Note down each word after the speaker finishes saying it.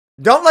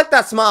Don't let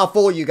that smile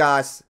fool you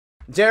guys.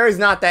 Jerry's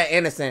not that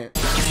innocent.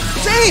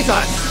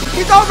 Jesus!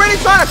 He's already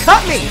trying to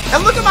cut me!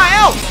 And look at my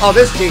health! Oh,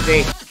 this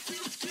GG.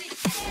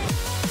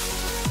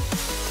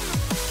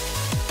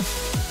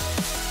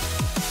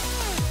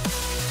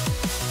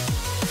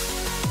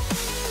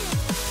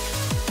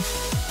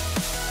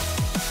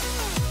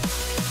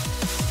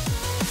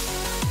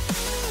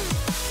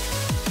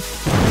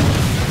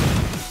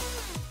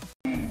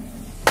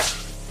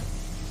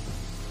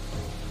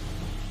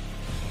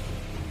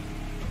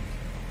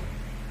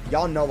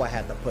 Y'all know I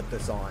had to put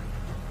this on.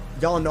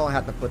 Y'all know I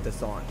had to put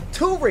this on.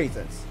 2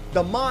 reasons.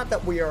 The mod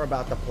that we are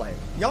about to play.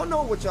 Y'all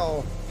know what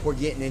y'all were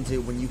getting into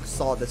when you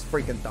saw this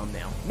freaking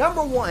thumbnail.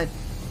 Number 1,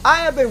 I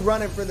have been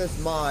running for this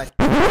mod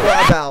for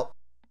about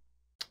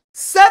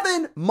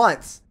 7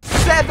 months.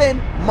 7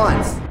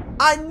 months.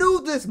 I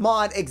knew this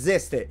mod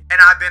existed,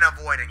 and I've been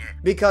avoiding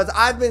it because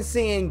I've been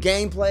seeing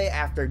gameplay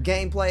after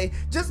gameplay,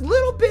 just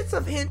little bits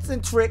of hints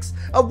and tricks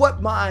of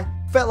what my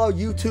fellow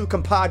YouTube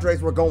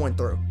compadres were going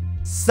through.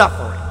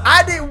 Suffering.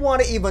 I didn't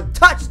want to even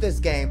touch this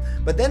game,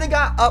 but then it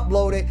got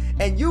uploaded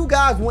and you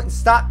guys wouldn't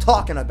stop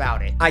talking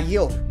about it. I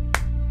yield.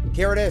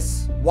 Here it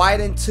is.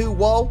 Widen 2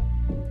 Whoa.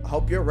 I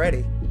hope you're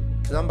ready,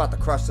 because I'm about to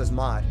crush this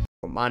mod.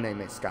 Well, my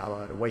name is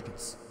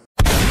Skylightawakens.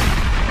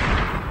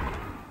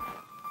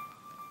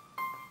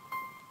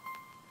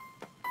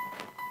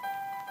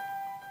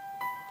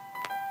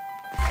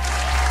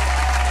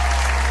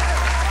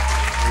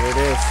 Here it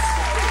is.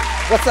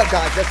 What's up,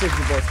 guys? This is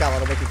your boy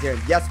Skylightawakens here,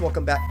 and yes,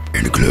 welcome back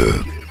in the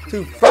club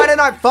to Friday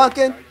Night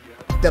Funkin',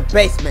 the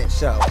basement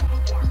show.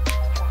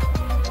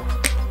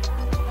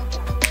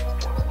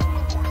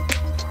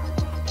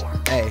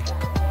 Hey,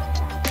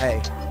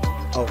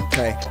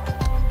 okay,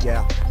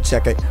 yeah,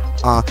 check it.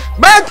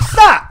 Man,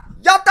 stop!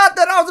 Y'all thought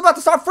that I was about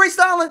to start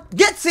freestyling?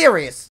 Get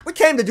serious. We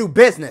came to do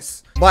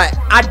business, but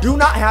I do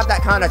not have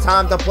that kind of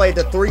time to play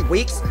the 3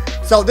 weeks,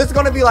 so this is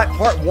gonna be like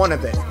part 1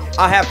 of it.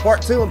 I'll have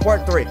part 2 and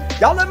part 3.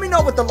 Y'all let me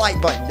know with the like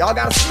button. Y'all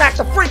gotta smack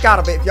the freak out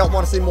of it if y'all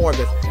want to see more of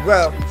this.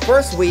 Well,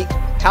 first week,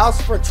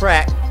 house for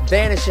track,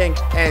 vanishing,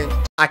 and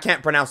I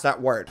can't pronounce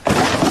that word.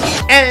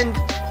 And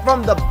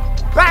from the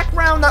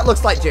background, that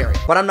looks like Jerry.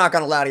 But I'm not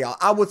gonna lie to y'all.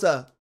 I was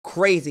a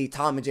crazy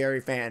Tom and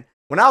Jerry fan.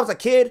 When I was a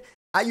kid,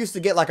 I used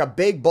to get like a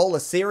big bowl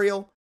of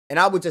cereal, and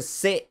I would just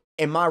sit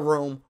in my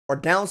room or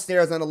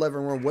downstairs in the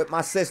living room with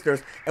my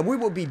sisters, and we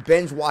would be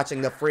binge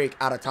watching the freak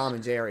out of Tom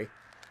and Jerry.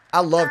 I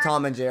love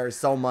Tom and Jerry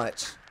so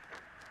much.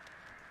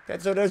 Okay,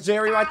 so there's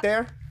Jerry right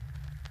there.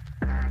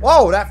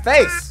 Whoa, that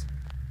face.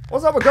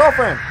 What's up with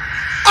girlfriend?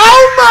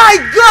 Oh my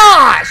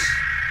gosh!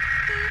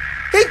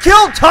 He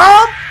killed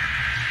Tom?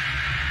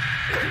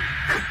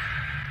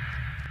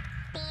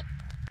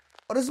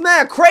 Oh, this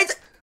man crazy.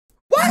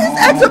 What is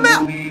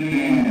XML?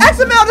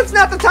 XML, it's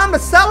not the time to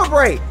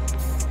celebrate.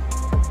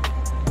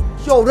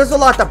 Yo, there's a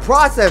lot to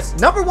process.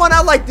 Number 1,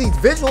 I like these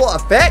visual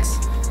effects.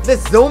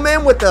 This zoom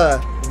in with the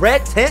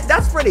red tint,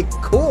 that's pretty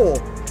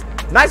cool.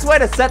 Nice way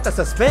to set the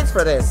suspense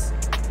for this.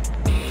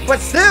 But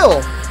still,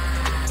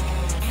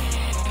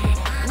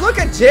 look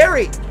at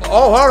Jerry.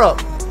 Oh, hold up.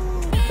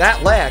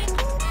 That lag.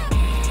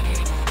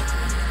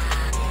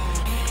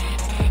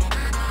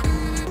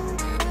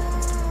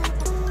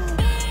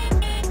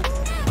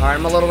 Alright,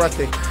 I'm a little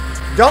rusty.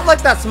 Don't let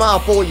that smile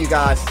fool you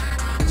guys.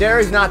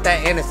 Jerry's not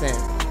that innocent.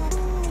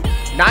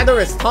 Neither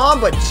is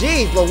Tom, but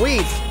geez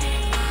Louise.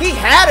 He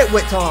had it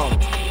with Tom.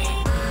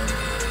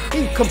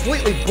 He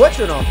completely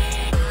butchered him.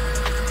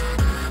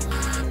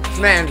 This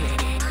man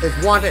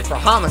is wanted for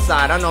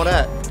homicide. I know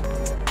that.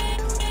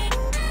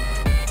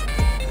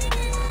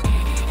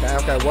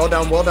 Okay, well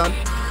done, well done.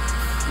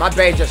 My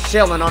bae just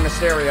chilling on the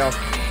stereo.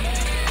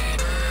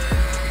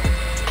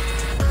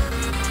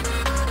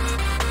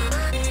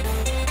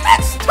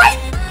 That's tight!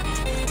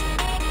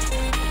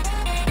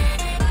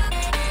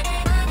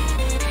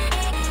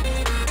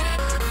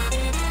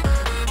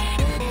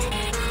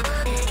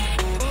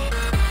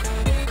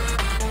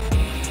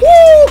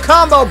 Woo!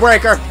 Combo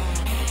breaker!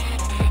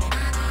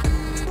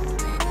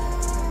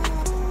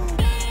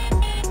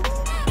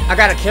 I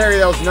gotta carry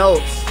those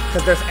notes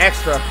because there's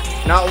extra.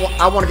 Now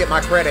I want to get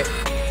my credit.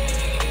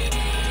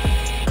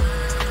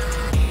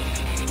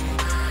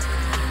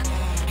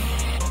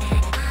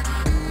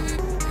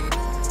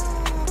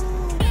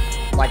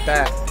 Like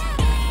that.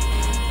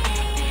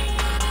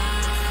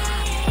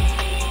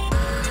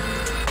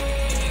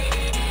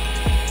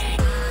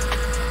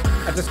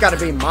 I just gotta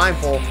be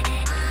mindful.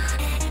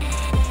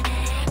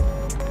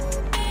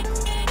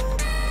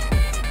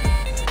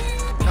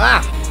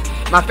 Ah!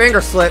 My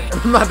finger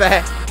slipped. My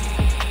bad.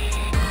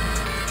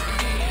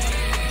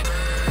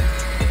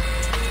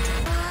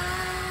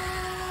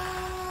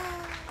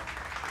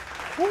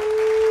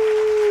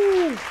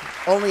 Woo.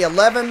 Only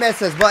 11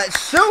 misses, but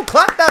shoot,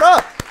 clap that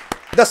up.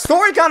 The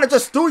story kind of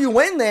just threw you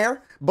in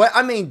there, but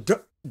I mean,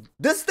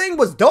 this thing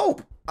was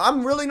dope.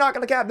 I'm really not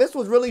gonna cap. This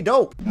was really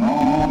dope.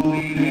 Don't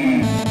believe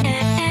it.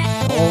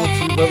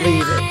 Don't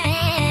believe it.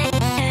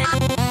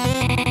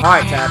 All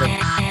right, Tabby.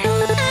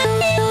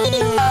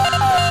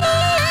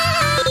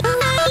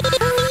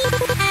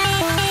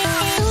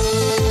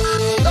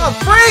 the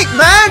freak,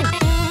 man?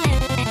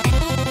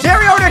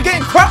 Jerry over there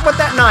getting crushed with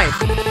that knife.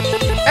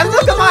 And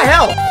look at my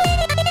health.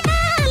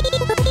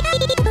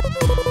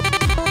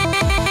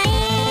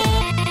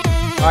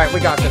 Alright, we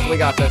got this, we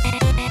got this.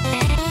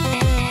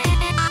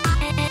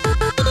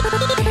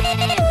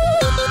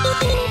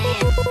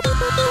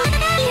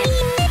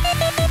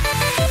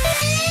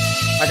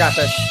 I got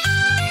this.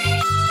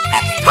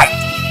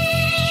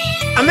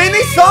 I mean,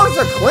 these songs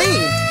are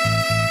clean.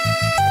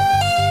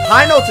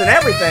 High notes and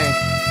everything.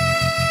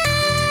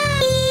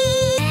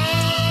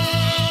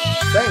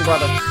 Dang,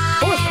 brother.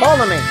 Who is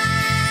calling me?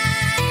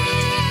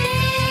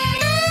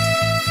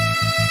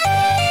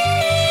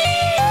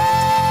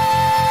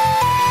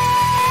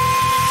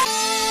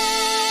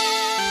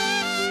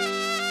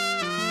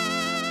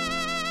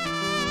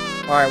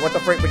 Alright, what the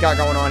freak we got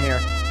going on here?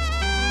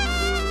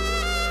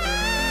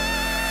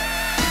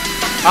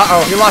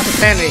 Uh-oh, he lost his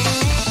sanity.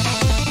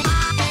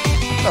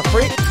 What the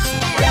freak?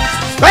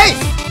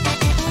 Space!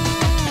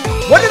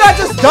 What did I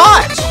just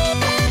dodge?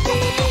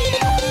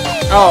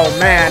 Oh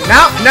man,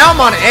 now I'm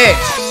on edge.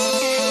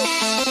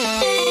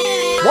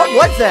 What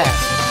was that?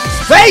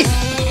 Space!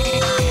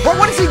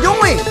 What is he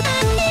doing?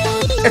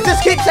 It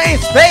just keeps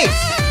saying space.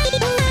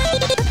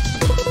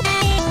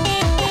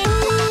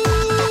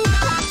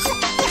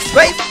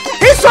 Space?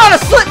 He's trying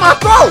to slit my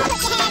throat!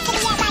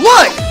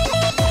 Look!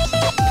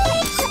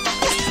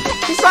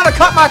 He's trying to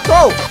cut my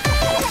throat!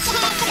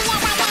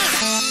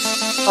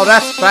 Oh,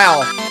 that's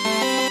foul.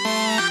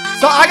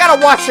 So I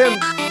gotta watch him.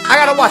 I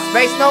gotta watch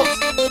Space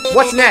Notes.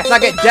 What's next? I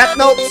get Death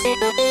Notes?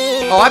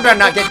 Oh, I better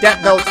not get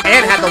Death Notes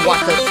and have to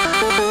watch this.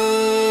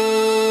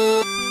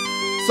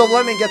 So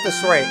let me get this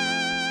straight.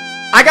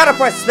 I gotta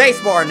press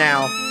spacebar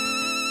now.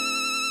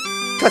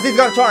 Because he's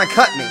gonna try and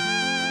cut me.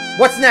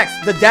 What's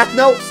next? The Death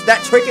Notes?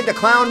 That Tricky the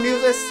Clown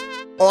uses?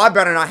 Oh, I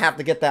better not have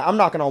to get that. I'm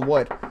knocking on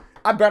wood.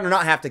 I better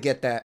not have to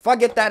get that. If I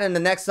get that in the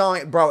next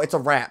song, bro, it's a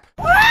wrap.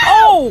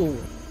 Oh!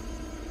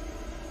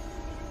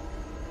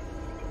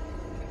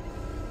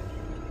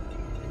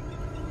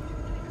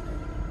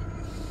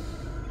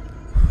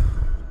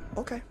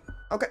 Okay.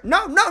 Okay.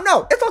 No.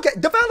 It's okay.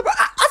 Developer,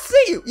 I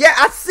see you. Yeah,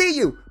 I see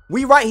you.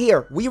 We right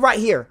here.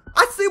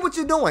 I see what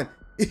you're doing.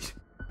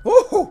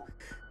 Woo.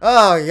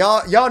 Oh,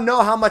 y'all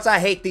know how much I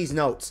hate these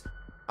notes.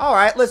 All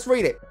right, let's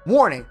read it.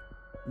 Warning.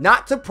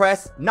 Not to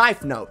press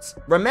knife notes.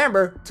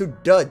 Remember to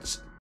dodge.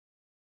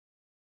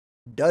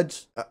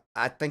 Dodge?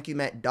 I think you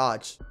meant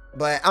dodge.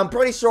 But I'm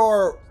pretty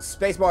sure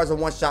spacebar is a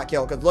one-shot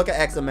kill, because look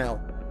at XML.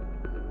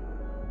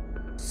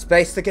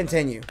 Space to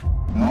continue.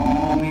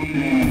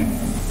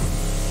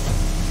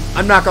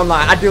 I'm not gonna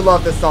lie, I do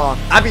love this song.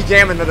 I be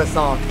jamming to this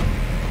song.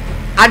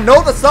 I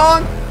know the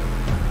song,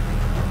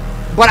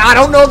 but I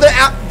don't know the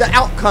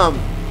outcome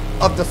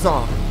of the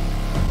song.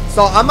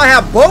 So I'm gonna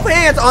have both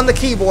hands on the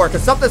keyboard,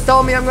 because something's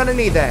telling me I'm gonna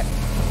need that.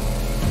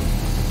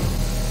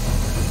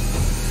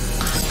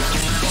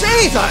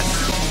 Jesus!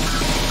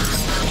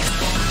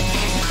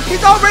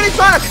 He's already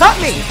trying to cut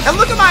me! And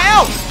look at my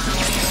health!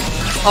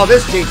 Oh,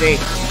 this GG.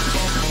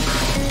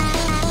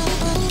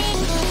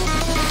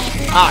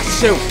 Ah,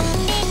 shoot.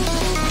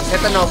 Hit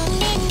the note.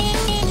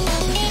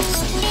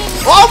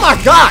 Oh my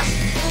gosh!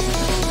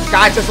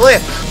 Guys, just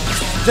live.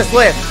 Just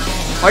live.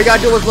 All you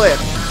gotta do is live.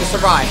 Just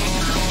survive.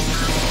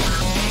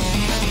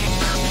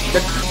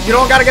 You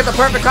don't gotta get the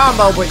perfect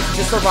combo, but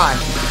just survive.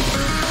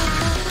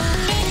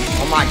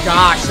 Oh my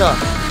gosh.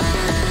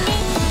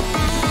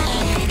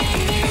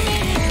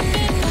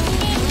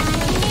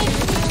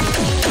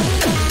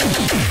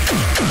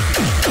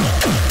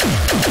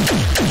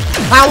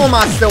 How am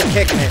I still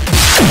kicking it?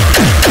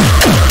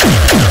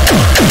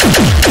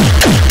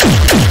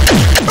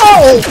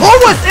 Oh, who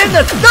was in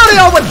the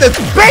studio with this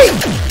beat?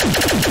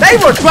 They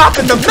were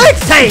dropping the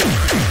mixtape.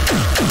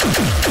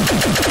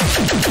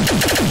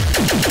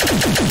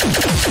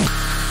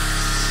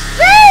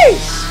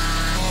 Sheesh!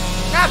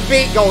 That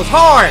beat goes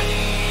hard.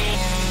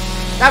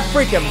 That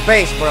freaking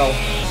bass, bro.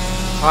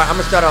 Alright, I'm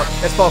gonna shut up.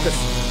 Let's focus.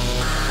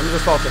 Let me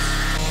just focus.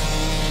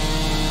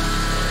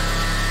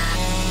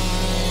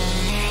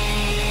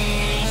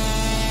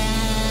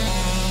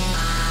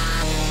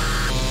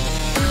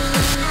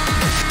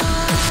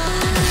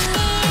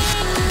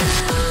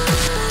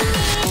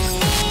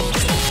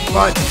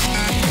 Run.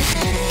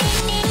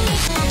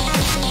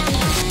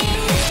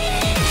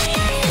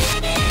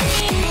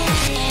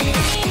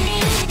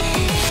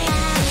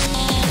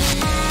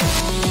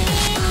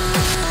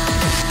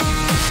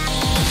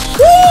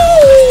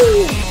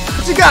 Woo!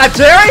 What you got,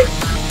 Jerry?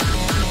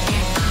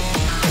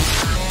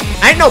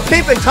 Ain't no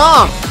peeping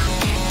Tom.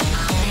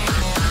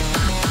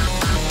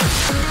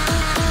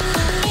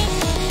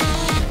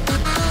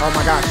 Oh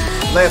my gosh.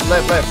 Live.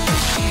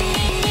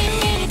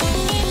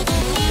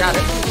 Got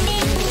it.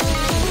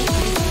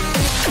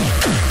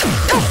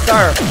 Yes,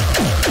 sir.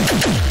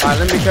 Alright,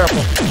 let me be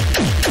careful.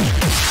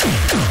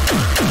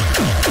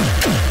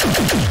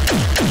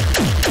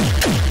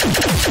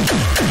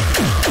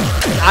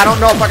 I don't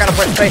know if I gotta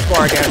press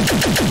spacebar again.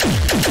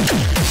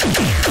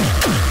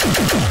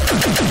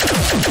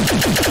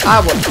 I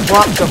would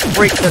crump the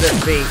freak to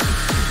this beat.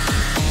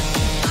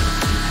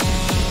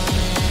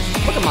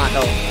 Come on,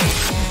 though.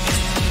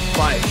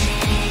 Fudge.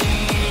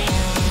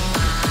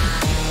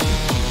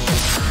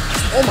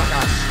 Oh my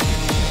gosh.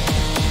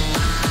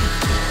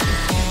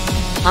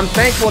 I'm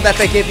thankful that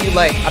they give you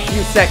like a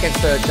few seconds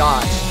to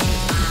dodge.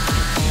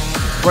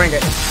 Bring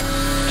it.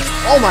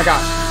 Oh my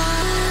gosh.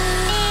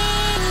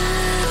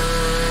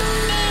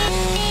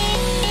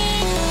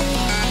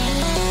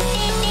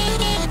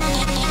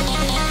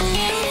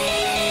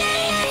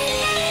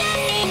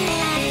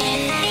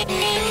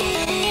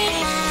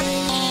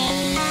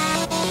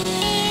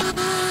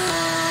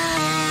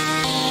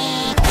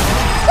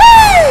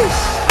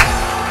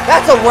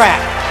 That's a wrap.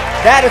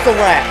 That is a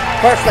wrap.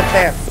 First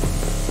attempt.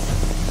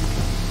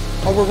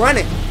 Oh, we're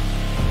running.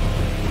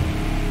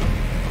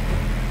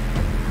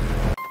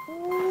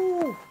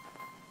 Ooh.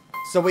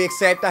 So we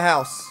escaped the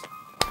house.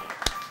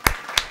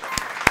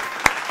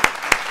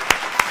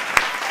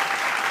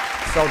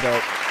 So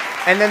dope.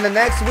 And then the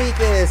next week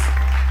is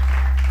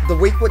the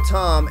week with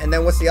Tom. And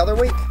then what's the other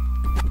week?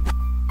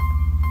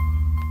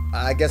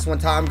 I guess when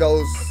Tom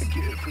goes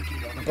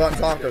blunt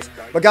talkers.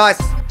 But guys,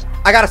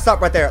 I gotta stop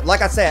right there.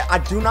 Like I said, I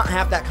do not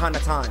have that kind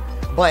of time.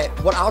 But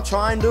what I'll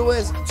try and do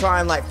is try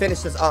and like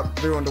finish this up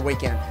during the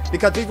weekend,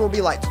 because these will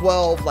be like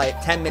 12, like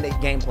 10-minute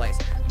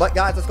gameplays. But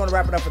guys, that's gonna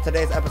wrap it up for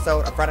today's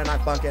episode of Friday Night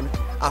Funkin'.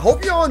 I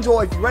hope you all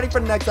enjoy. If you're ready for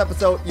the next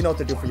episode, you know what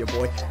to do for your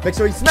boy. Make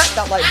sure you smack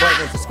that like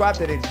button and subscribe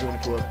today to join the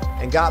club.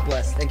 And God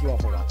bless. Thank you all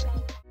for watching.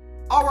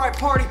 Alright,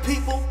 party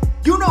people,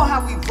 you know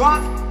how we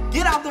rock.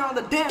 Get out there on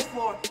the dance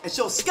floor and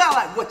show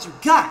Skylight what you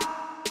got.